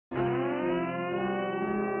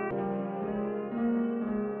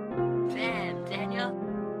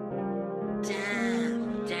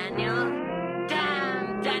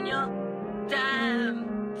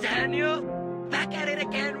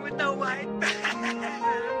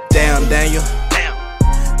Daniel.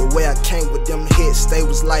 The way I came with them hits, they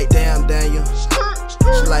was like, damn, Daniel.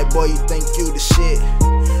 She like, boy, you think you the shit.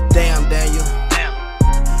 Damn, Daniel.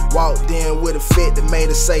 Walked in with a fit that made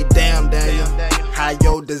her say, damn, Daniel. How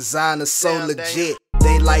your designer so legit.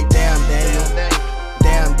 They like, damn, Daniel.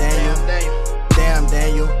 Damn, Daniel. Damn,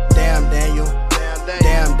 Daniel. Damn, Daniel.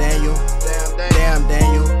 Damn, Daniel. Damn,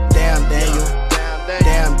 Daniel. Damn, Daniel.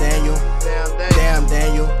 Damn, Daniel. Damn,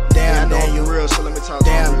 Daniel. Damn, Daniel. Real, so let me talk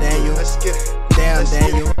Damn, Daniel. Let's get it. Damn,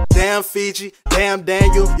 Daniel. Damn, Fiji. Damn,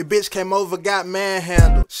 Daniel. Your bitch came over, got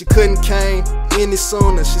manhandled. She couldn't came any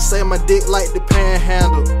sooner. She say my dick like the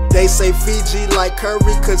panhandle. They say Fiji like Curry,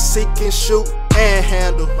 cause he can shoot and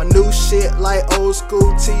handle. My new shit like old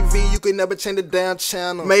school TV. You can never change the damn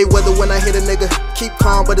channel. Mayweather when I hit a nigga. Keep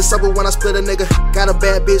calm, but it's over when I split a nigga. Got a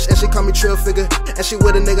bad bitch and she call me Trill Figure. And she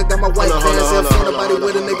with a nigga. Got my white fans and nobody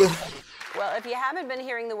with a nigga. Well, if you haven't been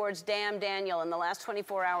hearing the words damn Daniel in the last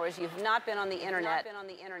 24 hours, you've not been on the internet.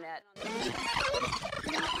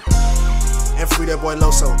 And free that boy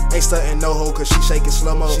Loso. Ain't stuntin' no hoe cause she shaking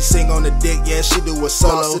slow-mo. She sing on the dick, yeah, she do a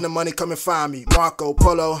solo. Lost in the money, come and find me, Marco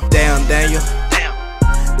Polo. Damn, Daniel.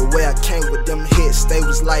 The way I came with them hits, they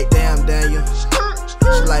was like, damn, Daniel.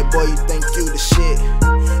 She like, boy, you think you the shit.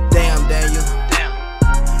 Damn, Daniel.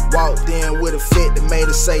 Walked in with a fit that made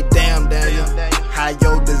her say, damn, Daniel. How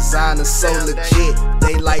your designer so legit.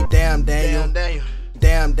 They like, damn, Daniel.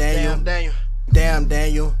 Damn, Daniel. Damn,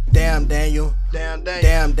 Daniel. Damn, Daniel. Damn, Daniel.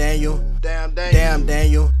 Damn, Daniel. Damn,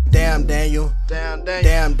 Daniel. Damn, Daniel.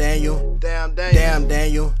 Damn, Daniel.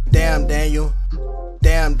 Damn, Daniel.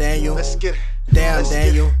 Damn, Daniel. Let's get it. Damn,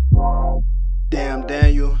 Daniel. Damn,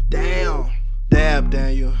 Daniel. Damn. Damn,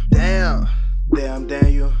 Daniel. Damn. Damn,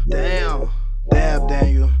 Daniel. Damn. Damn,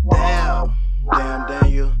 Daniel. Damn. Damn,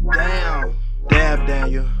 Daniel. Damn. Damn,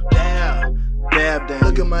 Daniel. Damn. Damn, Daniel.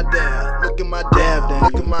 Look at my dab. Look at my dab, Daniel.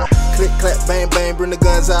 Look at my click, clap, bang, bang, bring the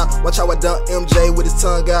guns out. Watch how I dunk MJ with his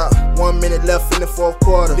tongue out. 1 minute left in the fourth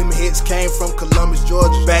quarter. Them hits came from Columbus,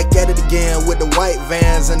 Georgia. Back at it again with the white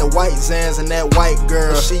Vans and the white Zans and that white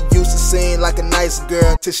girl. She used to sing like a nice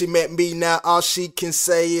girl till she met me. Now all she can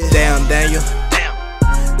say is, damn, Daniel.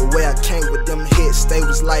 The way I came with them hits, they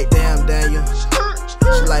was like, damn, Daniel.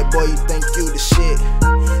 She like, boy, you think you the shit.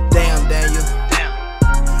 Damn, Daniel.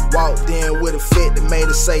 Walked in with a fit that made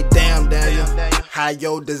her say, damn, Daniel. How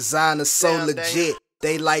your designer so legit.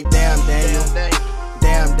 They like, damn, Daniel.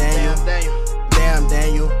 Damn, Daniel. Damn,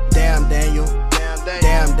 Daniel. Damn, Daniel.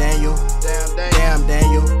 Damn, Daniel. Damn,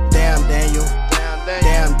 Daniel. Damn, Daniel.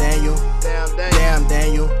 Damn, Daniel. Damn,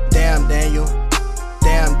 Daniel. Damn, Daniel.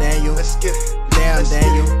 Damn, Daniel. Let's get it. Damn,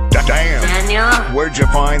 Daniel. Damn. Daniel. Where'd you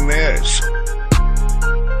find this?